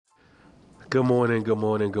Good morning, good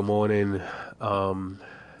morning, good morning. Um,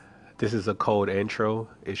 this is a cold intro.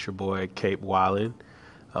 It's your boy Cape Wildin.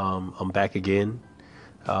 I'm back again.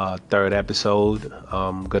 Third episode.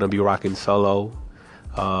 Gonna be rocking solo.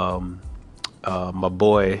 Um, my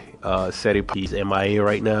boy Seti, he's MIA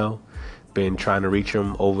right now. Been trying to reach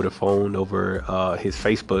him over the phone, over his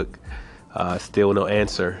Facebook. Still no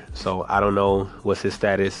answer. So I don't know what's his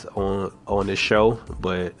status on the show,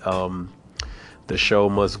 but the show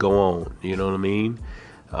must go on. You know what I mean?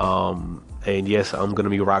 And yes, I'm gonna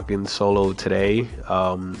be rocking solo today.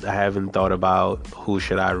 I haven't thought about who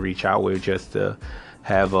should I reach out with just to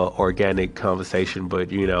have a organic conversation, but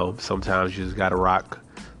sometimes you just gotta rock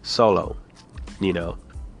solo. You know,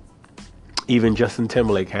 even Justin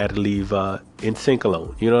Timberlake had to leave In Sync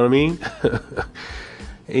alone. You know what I mean?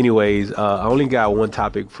 Anyways, I only got one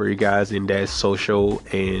topic for you guys, and that's social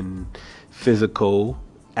and physical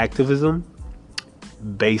activism.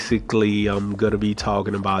 Basically, I'm gonna be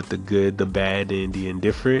talking about the good, the bad, and the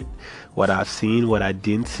indifferent, what I've seen, what I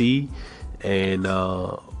didn't see, and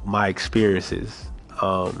my experiences.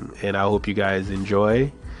 And I hope you guys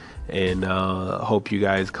enjoy, and hope you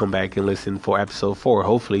guys come back and listen for episode 4.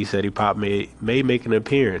 Hopefully, Seti Pop may make an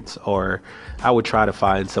appearance, or I would try to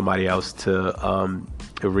find somebody else to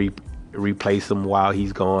replace him while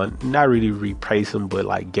he's gone. Not really replace him, but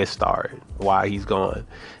like guest star while he's gone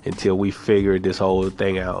until we figure this whole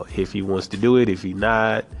thing out. If he wants to do it, if he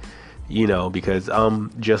not, because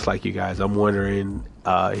I'm just like you guys. I'm wondering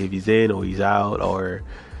if he's in or he's out or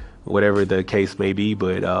whatever the case may be.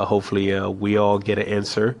 But hopefully we all get an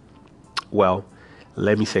answer. Well,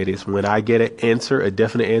 let me say this: when I get an answer, a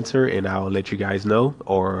definite answer, and I'll let you guys know,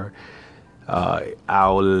 or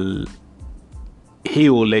I'll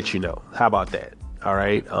he will let you know. How about that? All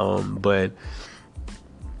right. But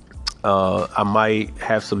I might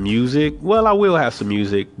have some music. Well, I will have some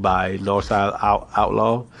music by Northside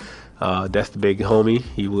Outlaw. That's the big homie.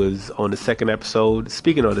 He was on the second episode.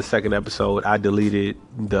 Speaking of the second episode, I deleted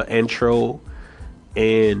the intro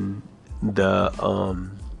and the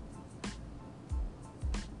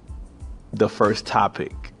first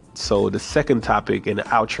topic. So the second topic and the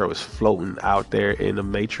outro is floating out there in the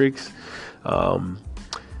matrix.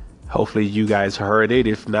 Hopefully you guys heard it.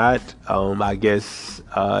 If not, I guess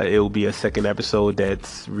it will be a second episode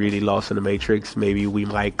that's really lost in the matrix. Maybe we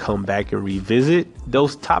might come back and revisit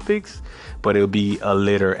those topics, but it'll be a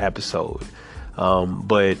later episode.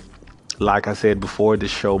 But like I said before, the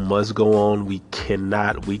show must go on. We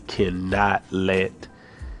cannot let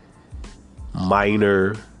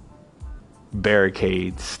minor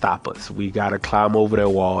barricades stop us. We gotta climb over that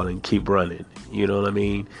wall and keep running. You know what I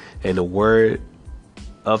mean? And the word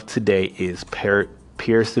of today is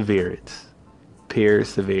perseverance.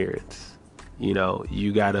 Perseverance.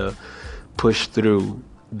 You gotta push through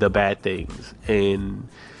the bad things and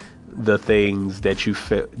the things that you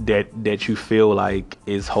feel that you feel like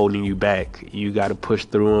is holding you back. You gotta push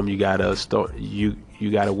through them. You gotta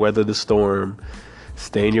you gotta weather the storm,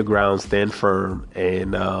 stand your ground, stand firm,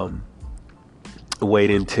 and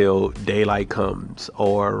wait until daylight comes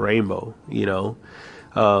or rainbow.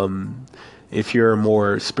 If you're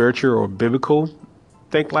more spiritual or biblical,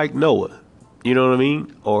 think like Noah. You know what I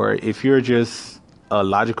mean? Or if you're just a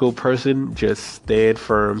logical person, just stand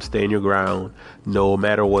firm, stand your ground, no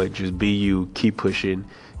matter what. Just be you, keep pushing,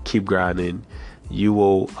 keep grinding. You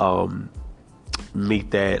will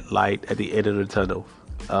meet that light at the end of the tunnel.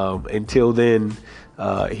 Until then,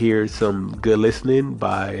 here's some good listening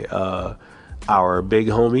by our big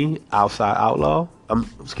homie, Outside Outlaw.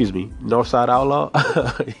 Northside Outlaw.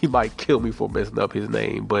 He might kill me for messing up his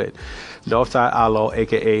name, but Northside Outlaw,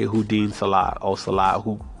 aka Houdin Salah, or Salah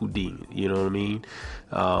Houdin. You know what I mean?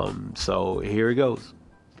 So here it goes.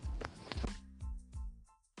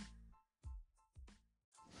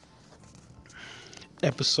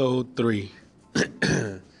 Episode 3: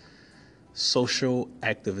 Social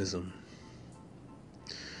Activism.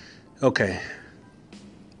 Okay.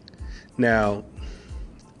 Now,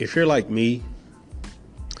 if you're like me,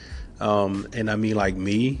 and I mean like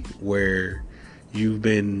me, where you've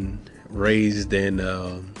been raised in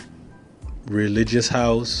a religious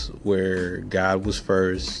house where God was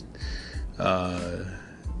first,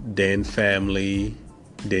 then family,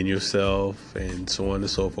 then yourself, and so on and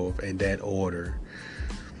so forth, in that order.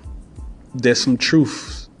 There's some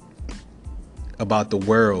truth about the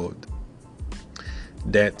world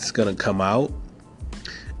that's gonna come out,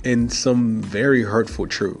 and some very hurtful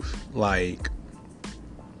truth, like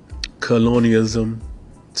colonialism,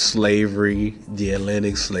 slavery, the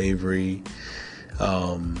Atlantic slavery,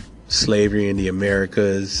 slavery in the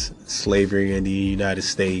Americas, slavery in the United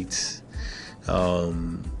States,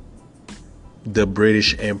 the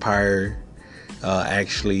British Empire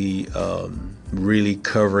actually really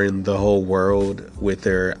covering the whole world with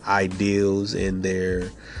their ideals and their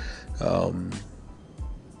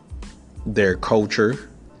culture,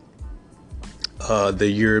 the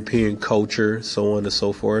European culture, so on and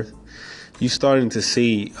so forth. You're starting to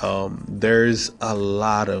see there's a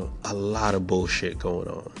lot of bullshit going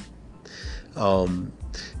on.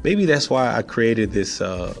 Maybe that's why I created this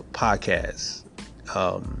podcast.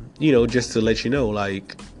 Just to let you know,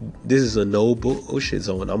 like, this is a no bullshit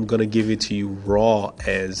zone. I'm gonna give it to you raw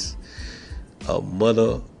as a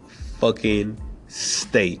motherfucking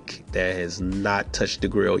steak that has not touched the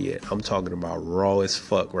grill yet. I'm talking about raw as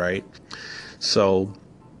fuck, right? So,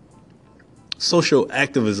 social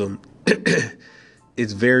activism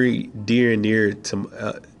is very dear and near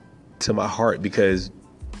to my heart, because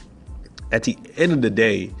at the end of the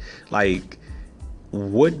day, like,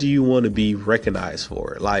 what do you want to be recognized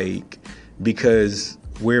for? Like, because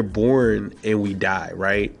we're born and we die,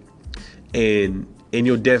 right? And in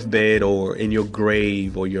your deathbed or in your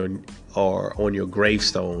grave or on your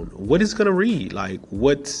gravestone, what is gonna read? Like,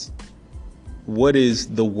 what is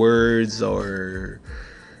the words or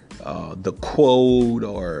the quote,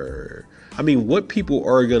 or I mean, what people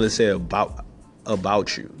are gonna say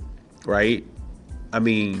about you, right? I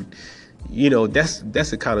mean, that's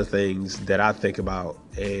the kind of things that I think about,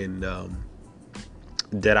 and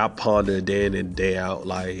that I ponder day in and day out.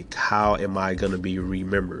 Like, how am I gonna be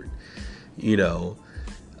remembered?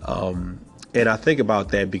 And I think about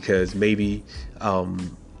that because maybe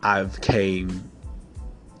I've came.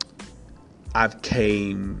 I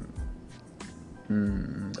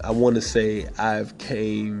want to say I've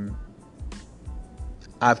came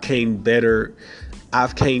better.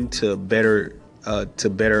 I've came to better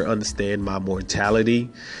understand my mortality.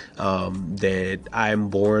 That I'm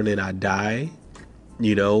born and I die.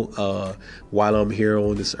 While I'm here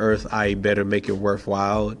on this earth, I better make it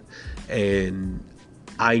worthwhile. And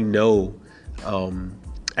I know.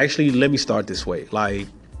 Actually, let me start this way. Like,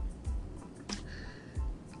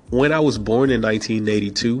 when I was born in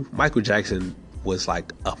 1982, Michael Jackson was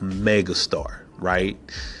like a mega star, right?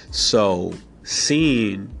 So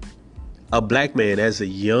seeing a black man as a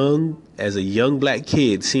young black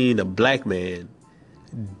kid, seeing a black man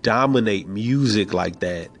dominate music like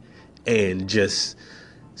that and just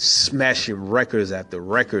smashing records after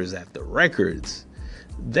records after records,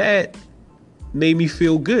 that made me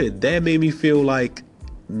feel good. That made me feel like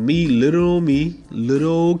little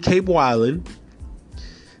Cape Wyland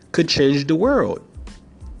could change the world.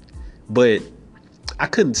 But I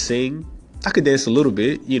couldn't sing. I could dance a little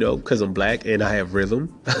bit, because I'm black and I have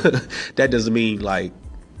rhythm. That doesn't mean like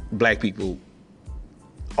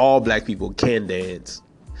all black people can dance.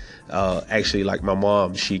 Actually, like my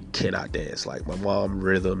mom, she cannot dance. Like, my mom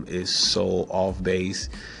rhythm is so off base.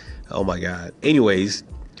 Oh my God. Anyways,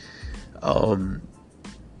 I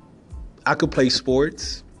could play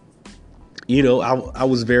sports. I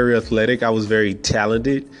was very athletic. I was very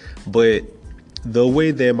talented, but the way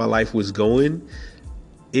that my life was going,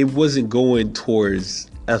 it wasn't going towards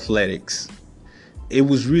athletics. It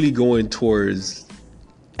was really going towards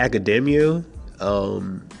academia,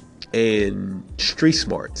 and street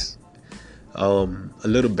smarts. A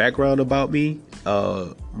little background about me.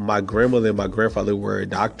 My grandmother and my grandfather were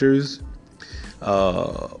doctors.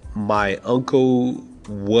 My uncle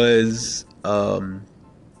was a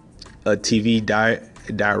TV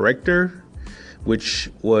director, which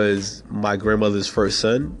was my grandmother's first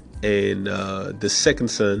son. And the second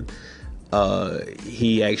son,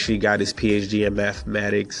 he actually got his PhD in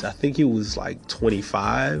mathematics. I think he was like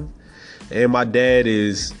 25. And my dad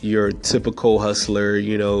is your typical hustler,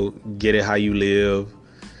 get it how you live,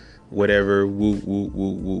 whatever, woo, woo,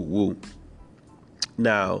 woo, woo, woo.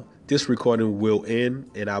 Now, this recording will end,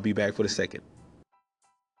 and I'll be back for the second.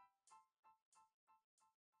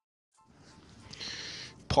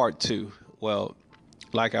 Part two. Well,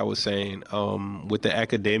 like I was saying, with the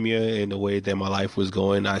academia and the way that my life was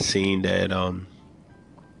going, I seen that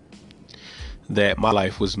my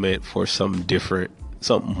life was meant for something different,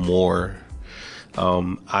 something more.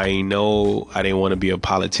 I know I didn't want to be a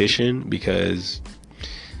politician because,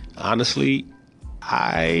 honestly,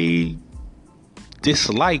 I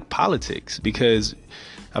dislike politics because,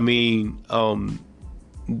 I mean,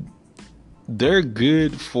 they're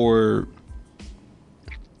good for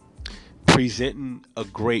presenting a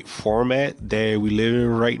great format that we live in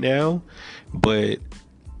right now, but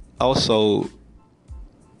also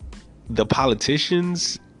the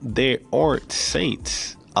politicians, they aren't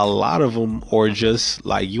saints. a lot of them are just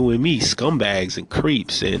like you and me, scumbags and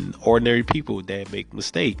creeps and ordinary people that make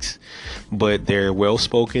mistakes. But they're well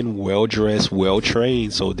spoken, well dressed, well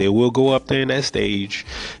trained. So they will go up there in that stage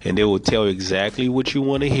and they will tell exactly what you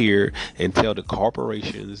want to hear and tell the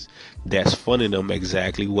corporations that's funding them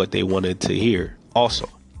exactly what they wanted to hear.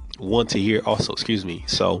 Excuse me.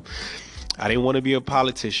 So I didn't want to be a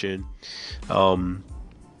politician.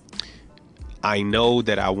 I know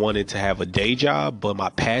that I wanted to have a day job, but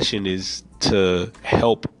my passion is to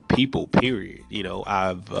help people, period.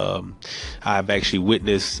 I've actually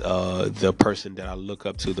witnessed the person that I look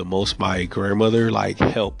up to the most, my grandmother, like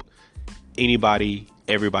help anybody,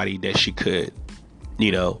 everybody that she could,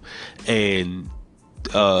 and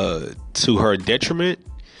to her detriment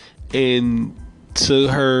and to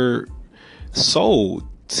her soul,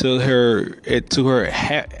 to her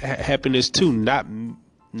happiness too, not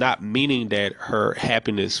meaning that her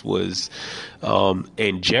happiness was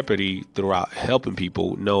in jeopardy throughout helping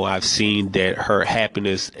people. No, I've seen that her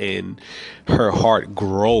happiness and her heart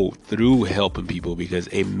grow through helping people because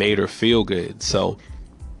it made her feel good. So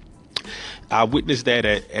I witnessed that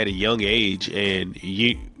at a young age, and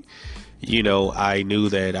I knew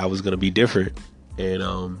that I was going to be different.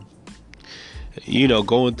 And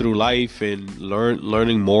going through life and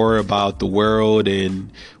learning more about the world and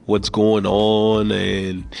what's going on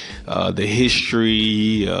and the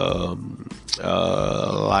history.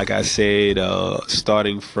 Like I said,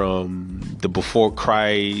 starting from the before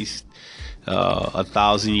Christ,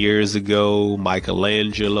 1,000 years ago,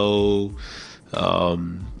 Michelangelo, Da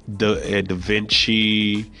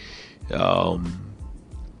Vinci,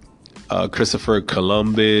 Christopher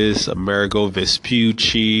Columbus, Amerigo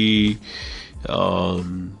Vespucci,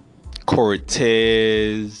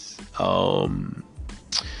 Cortez,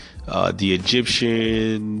 the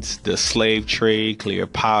Egyptians, the slave trade,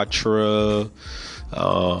 Cleopatra,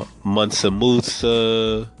 Mansa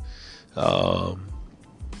Musa,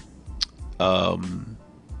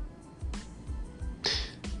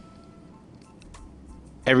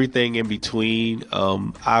 everything in between.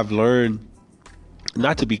 I've learned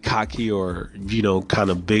not to be cocky or kind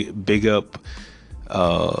of big up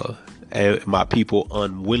my people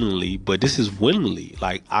unwillingly, but this is willingly.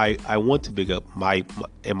 Like I want to big up my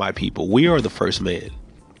people. We are the first man,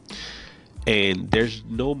 and there's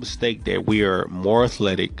no mistake that we are more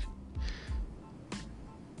athletic,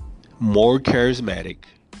 more charismatic,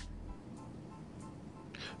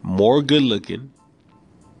 more good looking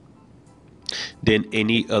than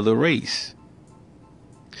any other race.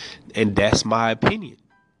 And that's my opinion.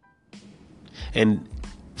 And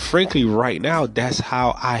frankly, right now, that's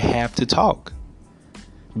how I have to talk.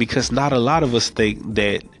 Because not a lot of us think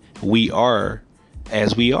that we are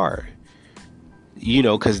as we are.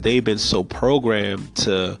 Because they've been so programmed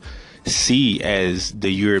to see as the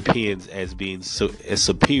Europeans as being as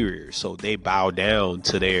superior. So they bow down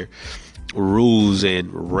to their rules and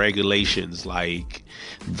regulations, like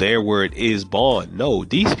their word is bond. No,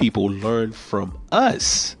 these people learn from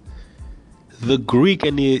us. The Greek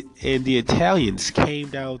and the Italians came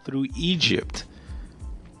down through Egypt.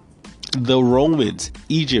 The Romans,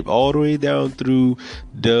 Egypt, all the way down through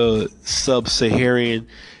the sub-Saharan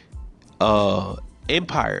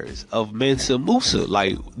empires of Mansa Musa.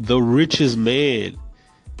 Like the richest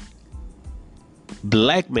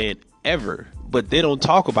black man ever. But they don't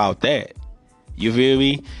talk about that. You feel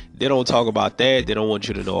me? They don't talk about that. They don't want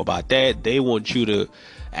you to know about that. They want you to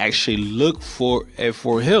actually look for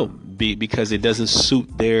him because it doesn't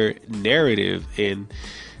suit their narrative and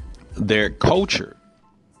their culture,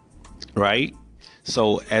 right?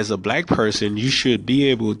 So as a black person, you should be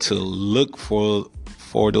able to look for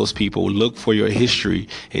those people, look for your history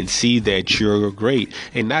and see that you're great.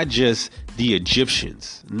 And not just the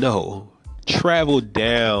Egyptians. No, travel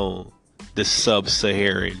down the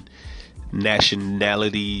sub-Saharan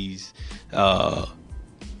nationalities,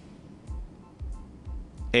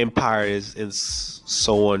 empires, and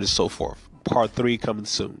so on and so forth. Part 3 coming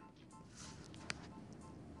soon.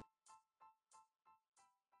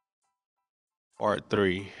 Part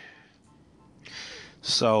 3.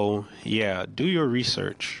 So yeah, do your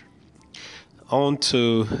research. On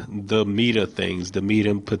to the meat of things, the meat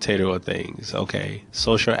and potato of things. Okay,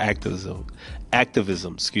 social activism.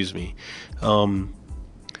 Excuse me.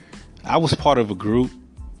 I was part of a group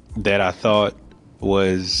that I thought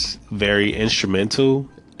was very instrumental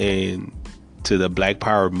to the Black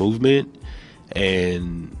Power movement,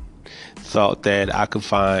 and thought that I could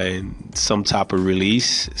find some type of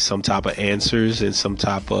release, some type of answers, and some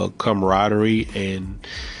type of camaraderie, and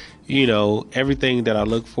everything that I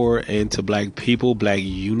look for into Black people, Black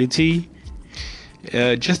unity.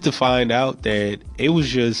 just to find out that it was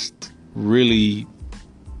just really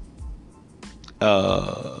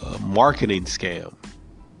a marketing scam,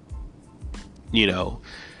 you know,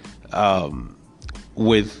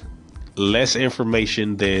 with less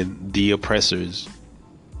information than the oppressors,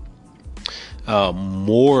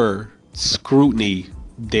 more scrutiny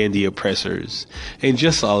than the oppressors, and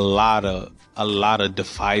just a lot of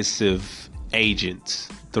divisive agents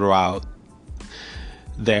throughout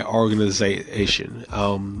that organization.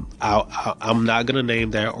 I'm not gonna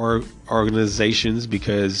name that organizations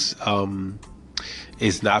because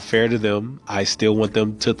it's not fair to them. I still want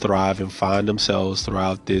them to thrive and find themselves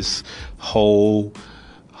throughout this whole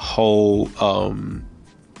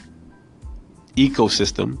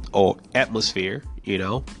ecosystem or atmosphere,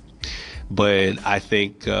 But I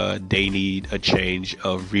think they need a change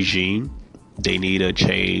of regime. They need a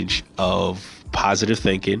change of positive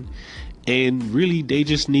thinking. And really, they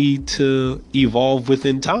just need to evolve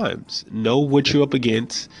within times. Know what you're up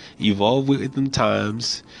against, evolve within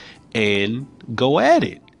times, and go at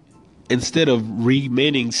it. Instead of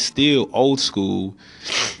remaining still old school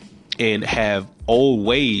and have old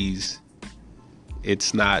ways,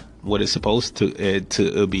 it's not what it's supposed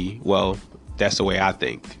to be. Well, that's the way I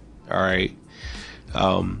think. All right.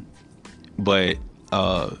 But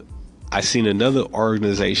I seen another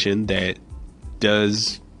organization that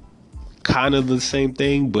does kind of the same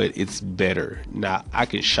thing, but it's better. Now I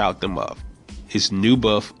can shout them up. It's New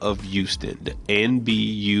Buff of Houston. The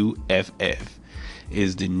NBUFF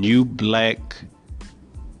is the New Black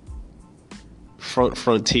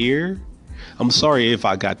Frontier. I'm sorry if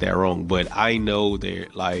I got that wrong, but I know they're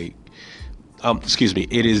like, excuse me,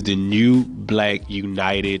 it is the New Black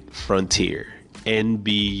United Frontier.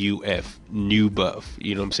 NBUF, New Buff.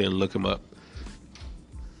 You know what I'm saying? Look them up.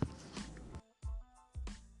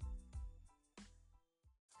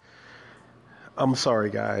 I'm sorry,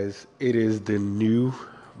 guys. It is the New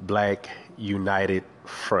Black United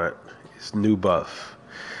Front. It's New Buff.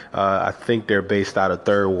 I think they're based out of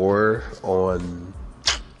Third Ward on,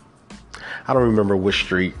 I don't remember which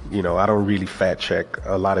street. I don't really fact check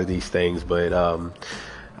a lot of these things, but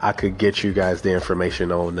I could get you guys the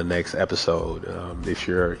information on the next episode. If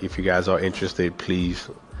you guys are interested, please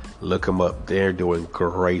look them up. They're doing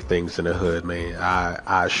great things in the hood, man.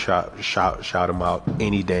 I shout them out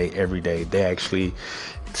any day, every day. They actually,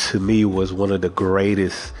 to me, was one of the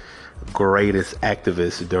greatest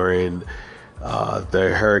activists during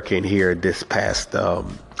the hurricane here this past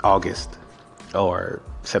August or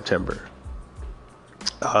September.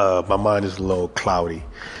 My mind is a little cloudy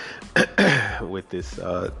with this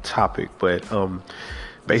topic, but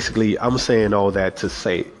basically, I'm saying all that to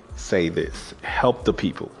say this: help the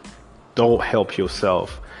people. Don't help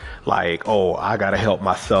yourself. Like, oh, I gotta help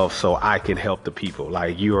myself so I can help the people.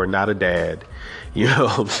 Like, you are not a dad. You know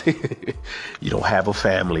what I'm saying? You don't have a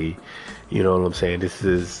family. You know what I'm saying? This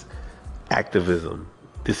is activism.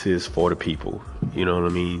 This is for the people. You know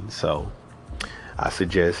what I mean? So I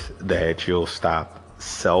suggest that you'll stop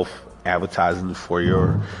self-advertising for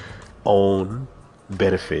your own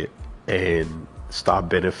benefit and start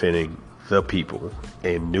benefiting the people.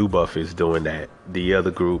 And New Buff is doing that. The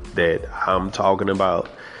other group that I'm talking about,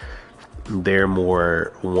 they're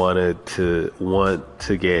more want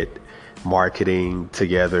to get marketing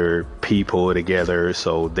together, people together,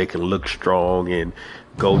 so they can look strong and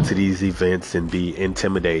go to these events and be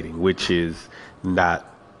intimidating, which is not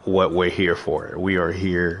what we're here for. We are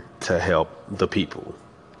here to help the people.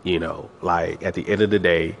 Like at the end of the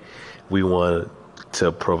day, we want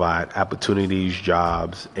to provide opportunities,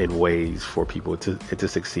 jobs, and ways for people to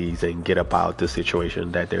succeed and get up out the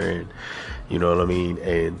situation that they're in. You know what I mean?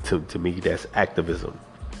 And to me, that's activism,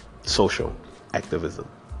 social activism.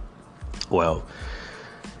 Well,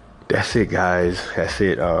 that's it, guys. That's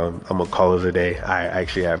it. I'm gonna call it a day. I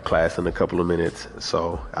actually have class in a couple of minutes,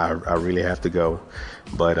 so I really have to go.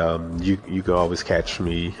 But you can always catch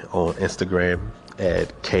me on Instagram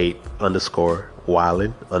at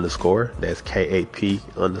Kate_Wildin_. That's KAP_WILDN_.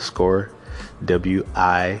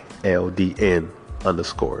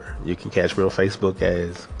 You can catch me on Facebook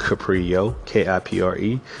as Capriyo,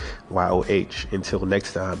 KIPREYOH. Until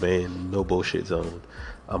next time, man. No bullshit zone.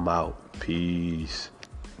 I'm out. Peace.